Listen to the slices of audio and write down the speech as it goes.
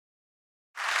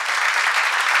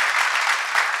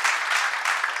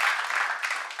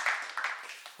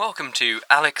Welcome to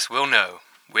Alex Will Know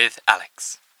with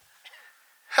Alex.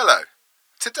 Hello.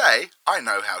 Today I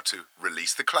know how to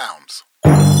release the clowns.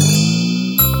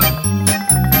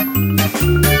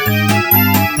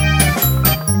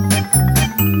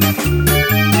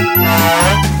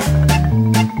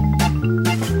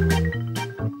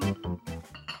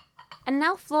 And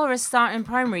now Flora's starting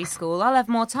primary school, I'll have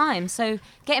more time, so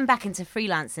getting back into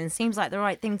freelancing seems like the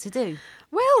right thing to do.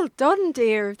 Well done,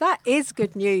 dear. That is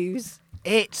good news.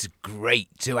 It's great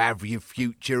to have your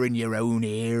future in your own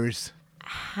ears.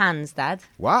 Hans, Dad.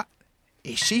 What?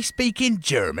 Is she speaking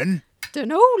German?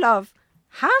 Dunno, love.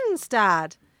 Hans,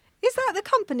 Dad. Is that the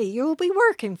company you'll be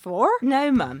working for?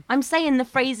 No, Mum. I'm saying the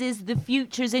phrase is the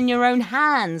future's in your own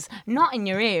hands, not in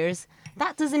your ears.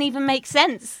 That doesn't even make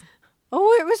sense.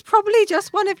 Oh, it was probably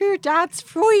just one of your dad's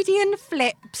Freudian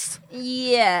flips.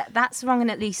 Yeah, that's wrong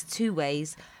in at least two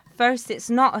ways. First, it's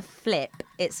not a flip,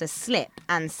 it's a slip.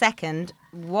 And second,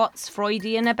 what's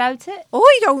Freudian about it?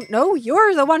 I don't know.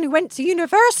 You're the one who went to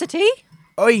university.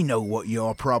 I know what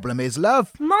your problem is,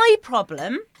 love. My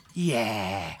problem?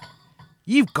 Yeah.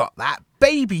 You've got that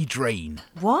baby drain.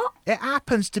 What? It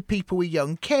happens to people with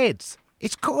young kids.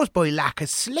 It's caused by lack of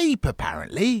sleep,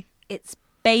 apparently. It's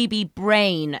baby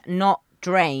brain, not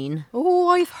drain. Oh,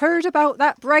 I've heard about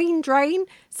that brain drain.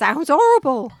 Sounds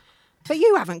horrible. But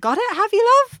you haven't got it, have you,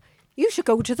 love? You should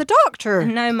go to the doctor.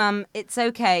 No, Mum, it's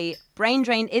okay. Brain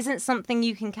drain isn't something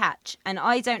you can catch, and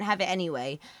I don't have it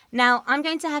anyway. Now, I'm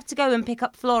going to have to go and pick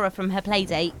up Flora from her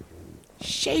playdate.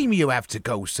 Shame you have to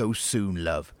go so soon,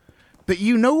 love. But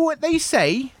you know what they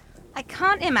say? I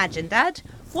can't imagine, Dad.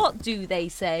 What do they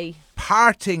say?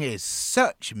 Parting is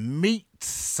such meat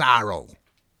sorrow.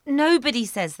 Nobody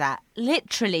says that.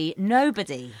 Literally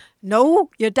nobody. No,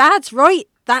 your dad's right.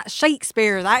 That's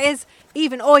Shakespeare, that is.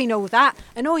 Even I know that,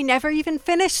 and I never even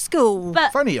finished school.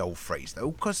 But Funny old phrase,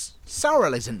 though, 'cause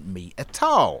sorrel isn't meat at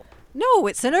all. No,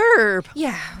 it's an herb.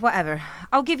 yeah, whatever.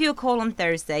 I'll give you a call on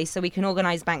Thursday so we can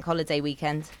organise bank holiday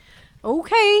weekend.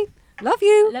 Okay, love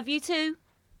you. Love you too.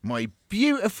 My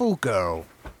beautiful girl.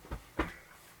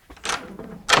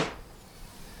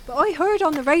 But I heard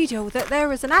on the radio that there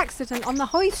was an accident on the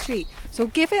high street, so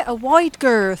give it a wide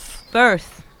girth.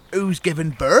 Birth. Who's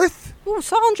given birth? Oh,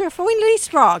 Sandra finally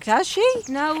sprogged, has she?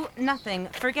 No, nothing.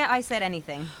 Forget I said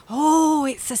anything. Oh,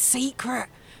 it's a secret.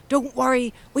 Don't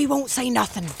worry, we won't say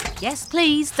nothing. Yes,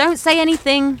 please, don't say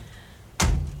anything.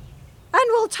 And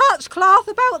we'll touch cloth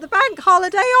about the bank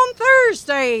holiday on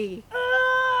Thursday.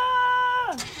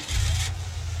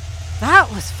 That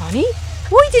was funny.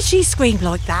 Why did she scream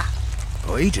like that?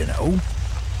 I dunno.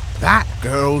 That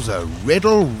girl's a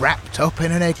riddle wrapped up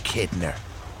in an echidna.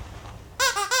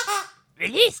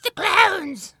 Release the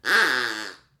clowns!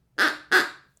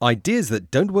 Ideas That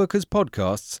Don't Work as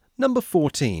Podcasts, number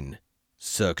 14.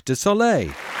 Cirque du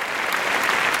Soleil.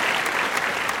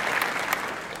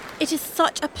 It is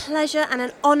such a pleasure and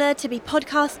an honour to be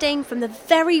podcasting from the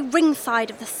very ringside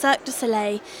of the Cirque du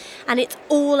Soleil, and it's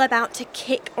all about to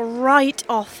kick right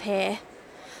off here.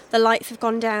 The lights have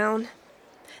gone down.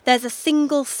 There's a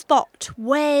single spot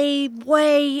way,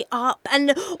 way up,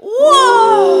 and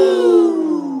whoa!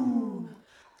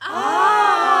 Ah!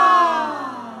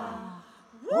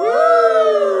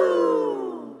 Woo!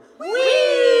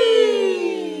 Whee!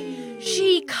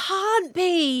 She can't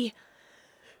be.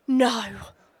 No.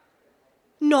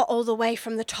 Not all the way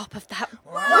from the top of that.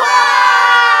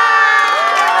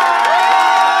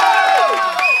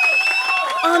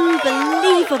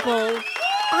 Unbelievable.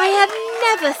 I have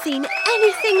never seen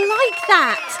anything like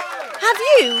that. Have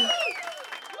you?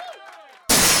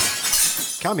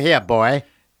 Come here, boy.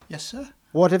 Yes, sir.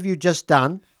 What have you just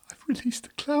done? I've released the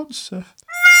clowns, sir.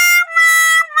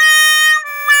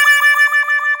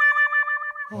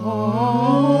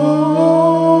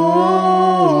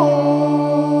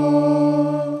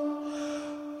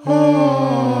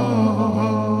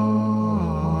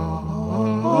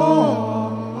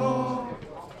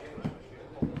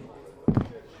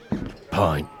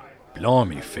 Pine.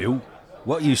 Blimey, Phil.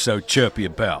 What are you so chirpy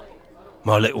about?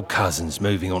 My little cousin's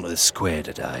moving onto the square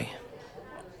today.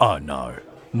 Oh, no.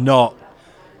 Not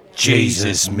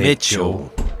Jesus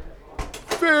Mitchell.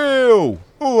 Phil!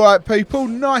 Alright, people,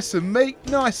 nice and meek.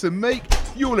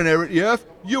 You'll inherit the earth.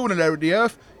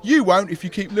 You won't if you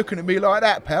keep looking at me like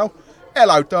that, pal.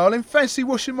 Hello, darling. Fancy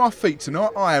washing my feet tonight?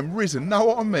 I am risen, know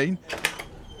what I mean?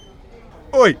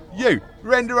 Oi, you,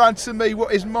 render unto me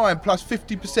what is mine plus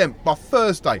 50% by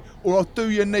Thursday, or I'll do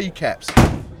your kneecaps.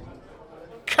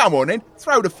 Come on in,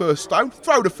 throw the first stone.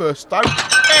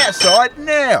 Outside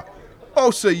now.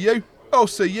 I'll see you,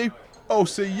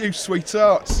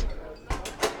 sweethearts.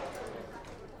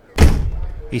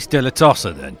 He's still a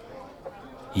tosser, then?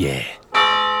 Yeah.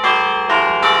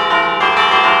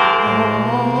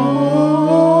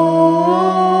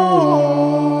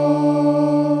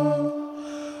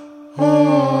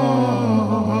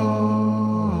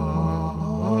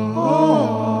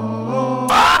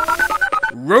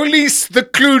 Release the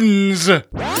clunes!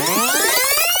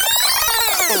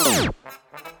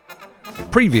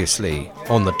 Previously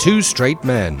on The Two Straight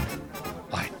Men.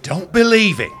 I don't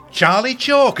believe it. Charlie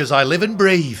Chalk as I live and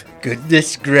breathe.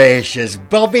 Goodness gracious,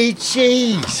 Bobby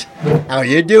Cheese! How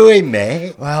you doing,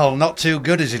 mate? Well, not too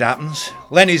good as it happens.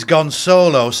 Lenny's gone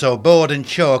solo, so Board and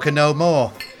Chalk are no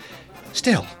more.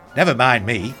 Still, never mind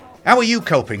me. How are you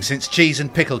coping since Cheese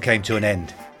and Pickle came to an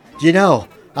end? Do you know,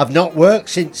 I've not worked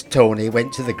since Tony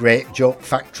went to the great joke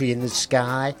factory in the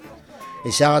sky.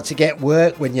 It's hard to get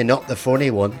work when you're not the funny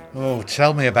one. Oh,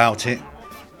 tell me about it.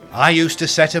 I used to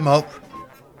set 'em up.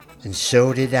 And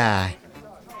so did I.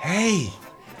 Hey,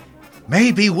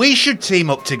 maybe we should team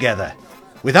up together.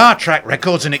 With our track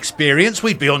records and experience,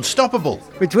 we'd be unstoppable.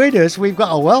 Between us, we've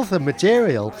got a wealth of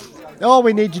material. All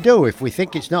we need to do, if we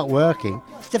think it's not working,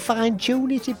 is to fine-tune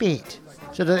it a bit,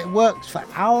 so that it works for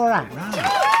our act.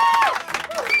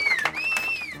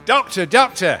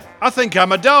 Doctor, I think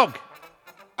I'm a dog.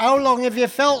 How long have you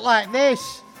felt like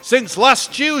this? Since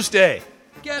last Tuesday.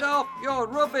 Get off, you're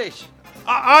rubbish.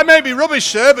 I may be rubbish,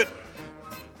 sir, but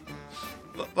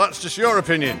that's just your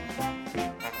opinion.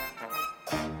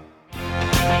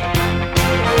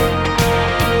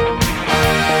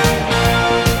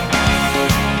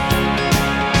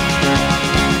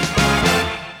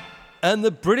 And the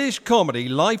British Comedy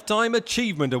Lifetime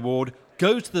Achievement Award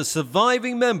goes to the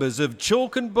surviving members of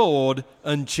Chalk and Board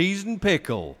and Cheese and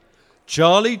Pickle,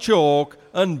 Charlie Chalk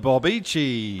and Bobby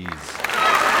Cheese.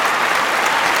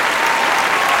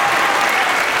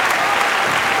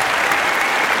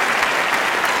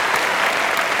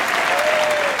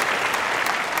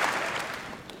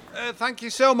 Thank you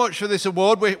so much for this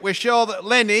award. We're sure that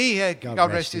Lenny,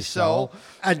 God rest his soul,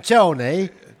 and Tony,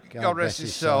 God rest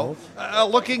his soul, are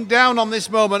looking down on this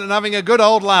moment and having a good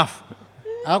old laugh.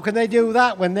 How can they do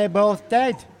that when they're both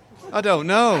dead? I don't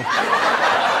know.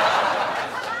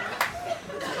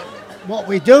 What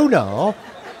we do know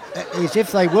is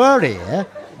if they were here,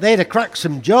 they'd have cracked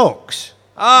some jokes.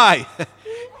 Aye.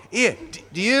 Here,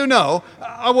 do you know,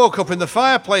 I woke up in the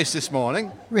fireplace this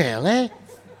morning. Really?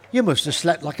 You must have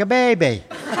slept like a baby.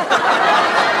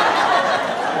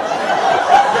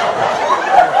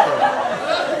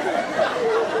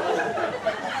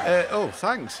 Oh,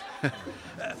 thanks.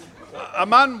 A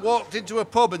man walked into a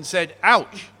pub and said,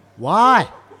 ouch. Why?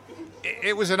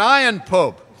 It was an iron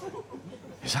pub.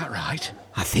 Is that right?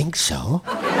 I think so.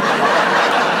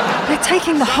 They're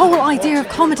taking the whole idea of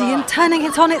comedy and turning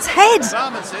it on its head.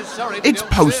 Barman says, sorry, It's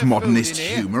postmodernist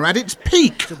humour at its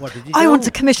peak. So what did you I do? want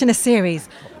to commission a series.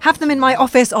 Have them in my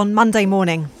office on Monday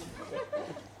morning.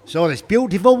 Saw this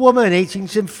beautiful woman eating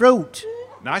some fruit.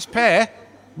 Nice pear.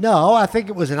 No, I think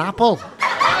it was an apple.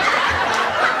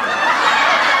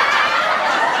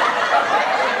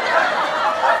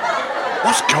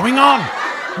 What's going on?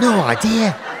 No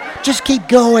idea. Just keep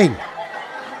going.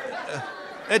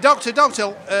 Doctor,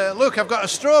 look, I've got a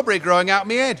strawberry growing out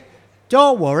my head.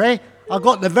 Don't worry. I've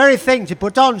got the very thing to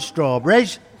put on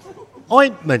strawberries.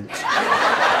 Ointment.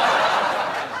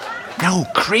 No,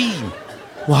 cream.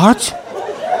 What?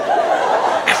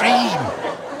 Cream.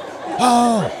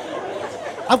 Oh.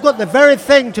 I've got the very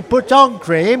thing to put on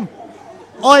cream.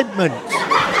 Ointment.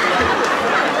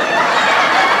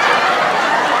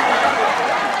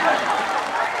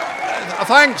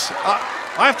 Thanks.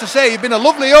 I have to say, you've been a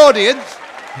lovely audience.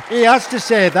 He has to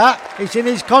say that. It's in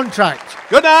his contract.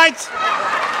 Good night.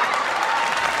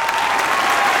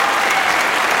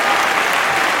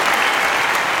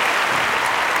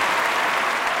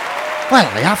 Well,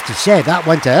 I have to say that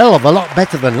went a hell of a lot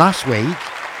better than last week.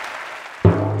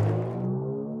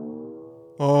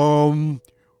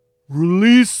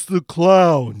 Release the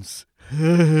clowns.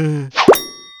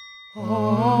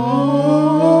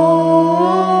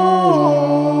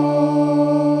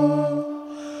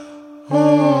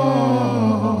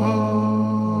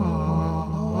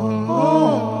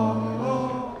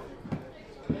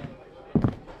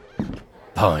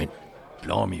 Pint.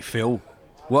 Blimey, Phil.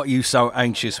 What are you so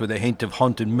anxious with a hint of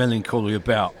haunted melancholy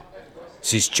about?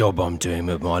 It's this job I'm doing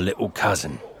with my little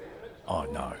cousin. Oh,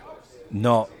 no.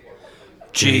 Not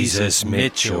Jesus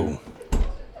Mitchell.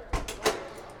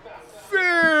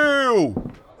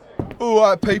 Phil!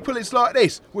 Alright, people, it's like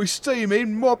this. We steam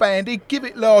in, mob Andy, give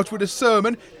it large with a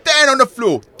sermon, down on the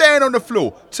floor,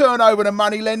 turn over the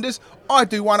money lenders, I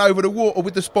do one over the water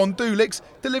with the spondulics,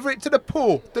 deliver it to the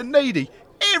poor, the needy.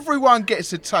 Everyone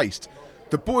gets a taste.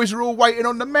 The boys are all waiting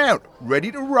on the mount,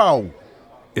 ready to roll.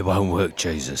 It won't work,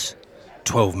 Jesus.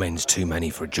 12 men's too many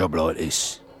for a job like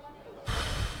this.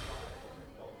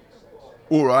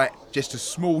 All right, just a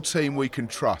small team we can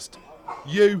trust.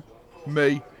 You,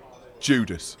 me,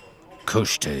 Judas.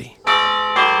 Kushti.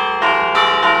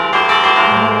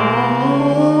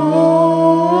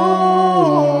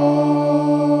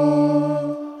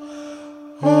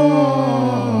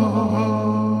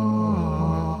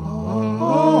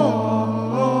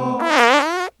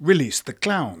 Release the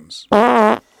clowns.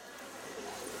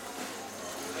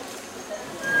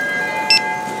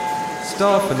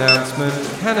 Staff announcement.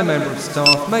 Can a member of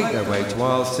staff make their way to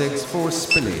aisle 6 for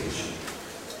spillage?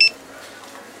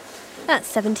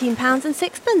 That's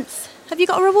 £17.06. Have you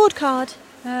got a reward card?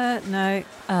 No.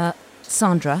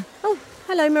 Sandra? Oh,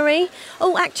 hello, Marie.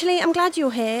 Oh, actually, I'm glad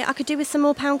you're here. I could do with some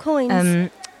more pound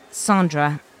coins.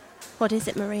 Sandra. What is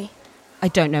it, Marie? I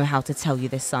don't know how to tell you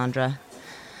this, Sandra.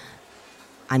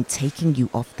 I'm taking you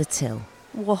off the till.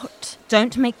 What?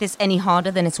 Don't make this any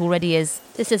harder than it already is.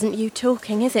 This isn't you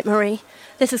talking, is it, Marie?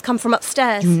 This has come from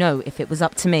upstairs. You know if it was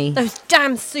up to me. Those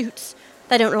damn suits.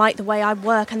 They don't like the way I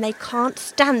work and they can't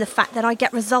stand the fact that I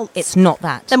get results. It's not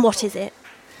that. Then what is it?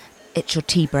 It's your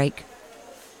tea break.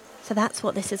 So that's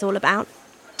what this is all about.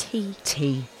 Tea.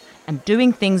 Tea. And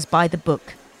doing things by the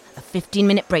book. A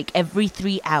 15-minute break every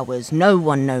 3 hours. No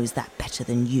one knows that better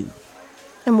than you.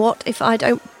 And what if I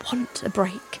don't want a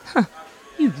break? Huh.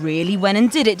 You really went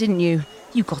and did it, didn't you?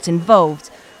 You got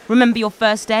involved. Remember your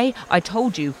first day? I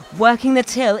told you, working the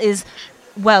till is...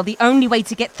 Well, the only way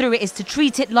to get through it is to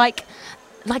treat it like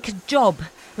a job.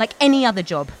 Like any other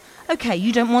job. Okay,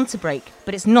 you don't want a break,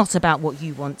 but it's not about what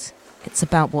you want. It's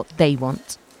about what they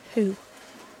want. Who?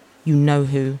 You know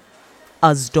who.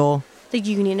 Usdaw. The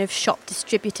Union of Shop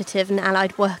Distributive and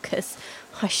Allied Workers.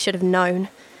 I should have known.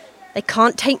 They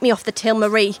can't take me off the till,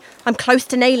 Marie. I'm close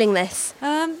to nailing this.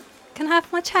 Can I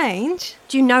have my change?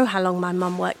 Do you know how long my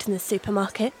mum worked in the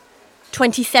supermarket?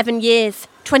 27 years.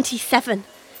 27.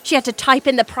 She had to type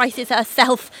in the prices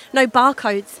herself. No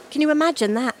barcodes. Can you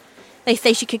imagine that? They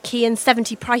say she could key in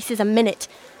 70 prices a minute.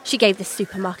 She gave the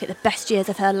supermarket the best years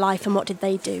of her life, and what did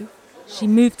they do? She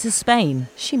moved to Spain.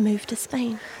 She moved to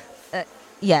Spain.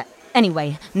 Yeah.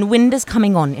 Anyway, Nwinda's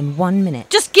coming on in 1 minute.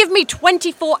 Just give me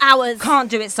 24 hours.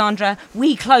 Can't do it, Sandra.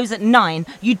 We close at 9.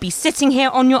 You'd be sitting here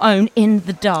on your own in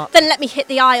the dark. Then let me hit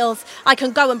the aisles. I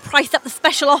can go and price up the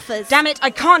special offers. Damn it, I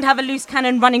can't have a loose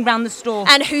cannon running round the store.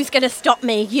 And who's going to stop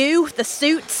me? You? The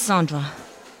suits? Sandra,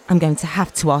 I'm going to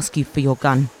have to ask you for your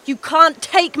gun. You can't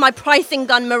take my pricing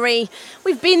gun, Marie.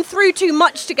 We've been through too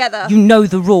much together. You know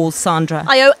the rules, Sandra.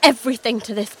 I owe everything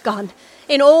to this gun.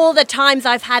 In all the times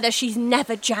I've had her, she's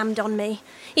never jammed on me.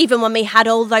 Even when we had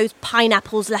all those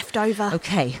pineapples left over.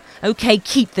 Okay,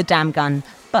 keep the damn gun.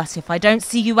 But if I don't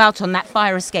see you out on that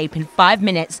fire escape in 5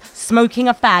 minutes, smoking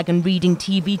a fag and reading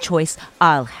TV Choice,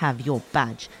 I'll have your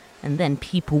badge. And then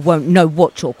people won't know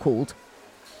what you're called.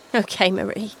 Okay,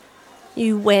 Marie.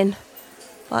 You win.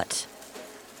 But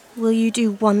will you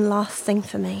do one last thing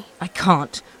for me? I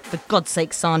can't. For God's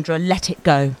sake, Sandra, let it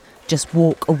go. Just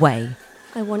walk away.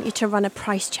 I want you to run a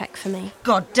price check for me.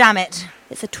 God damn it.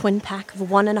 It's a twin pack of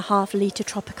 1.5 litre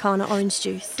Tropicana orange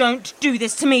juice. Don't do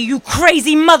this to me, you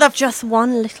crazy mother... Just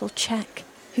one little check.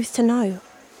 Who's to know?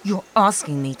 You're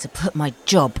asking me to put my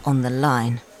job on the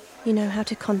line. You know how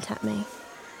to contact me.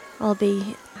 I'll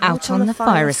be out on the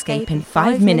fire escape in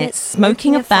 5 minutes,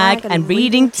 smoking a fag and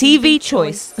reading TV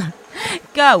Choice.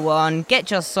 Go on,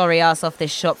 get your sorry ass off this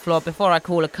shop floor before I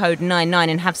call a code 99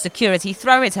 and have security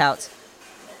throw it out.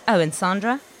 Oh, and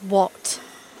Sandra? What?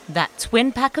 That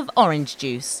twin pack of orange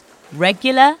juice.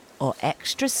 Regular or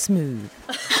extra smooth?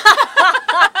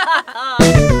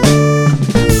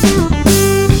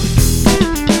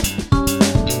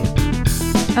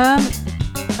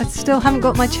 I still haven't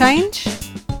got my change.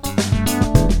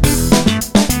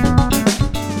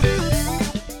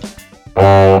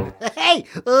 Hey!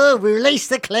 Oh, release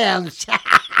the clowns!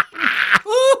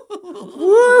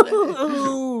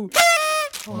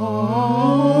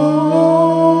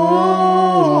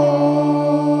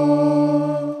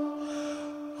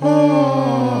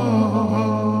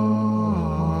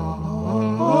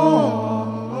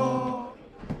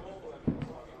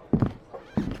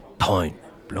 Pint.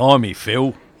 Blimey,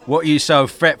 Phil. What are you so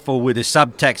fretful with the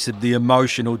subtext of the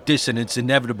emotional dissonance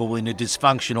inevitable in a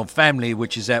dysfunctional family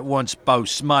which is at once both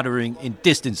smothering and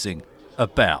distancing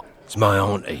about? It's my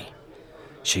auntie.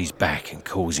 She's back and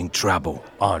causing trouble.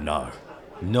 Oh no,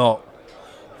 not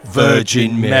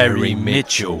Virgin Mary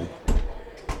Mitchell.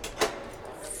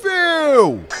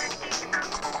 Phil!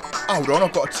 Hold on,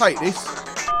 I've got to take this.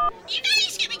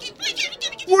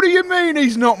 What do you mean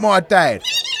he's not my dad?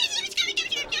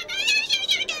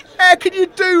 How can you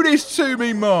do this to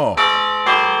me, Ma?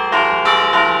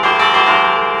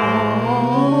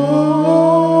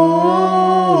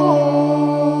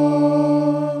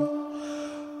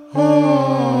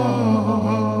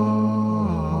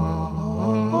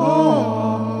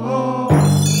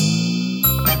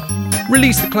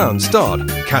 Release the Clowns starred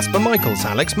Casper Michaels,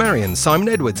 Alex Marion, Simon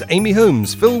Edwards, Amy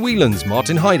Holmes, Phil Whelans,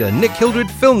 Martin Hyder, Nick Hildred,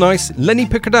 Phil Nice, Lenny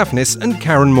Pickadaphnis and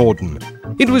Karen Morden.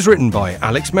 It was written by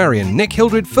Alex Marion, Nick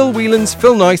Hildred, Phil Whelans,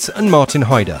 Phil Nice and Martin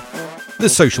Hyder. The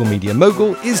social media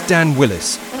mogul is Dan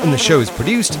Willis, and the show is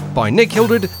produced by Nick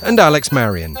Hildred and Alex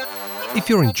Marion. If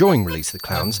you're enjoying Release the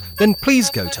Clowns, then please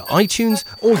go to iTunes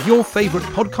or your favourite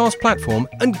podcast platform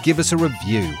and give us a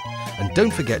review. And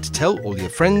don't forget to tell all your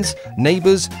friends,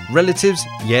 neighbours, relatives,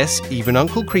 yes, even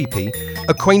Uncle Creepy,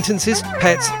 acquaintances,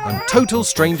 pets and total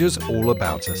strangers all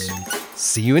about us.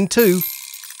 See you in 2.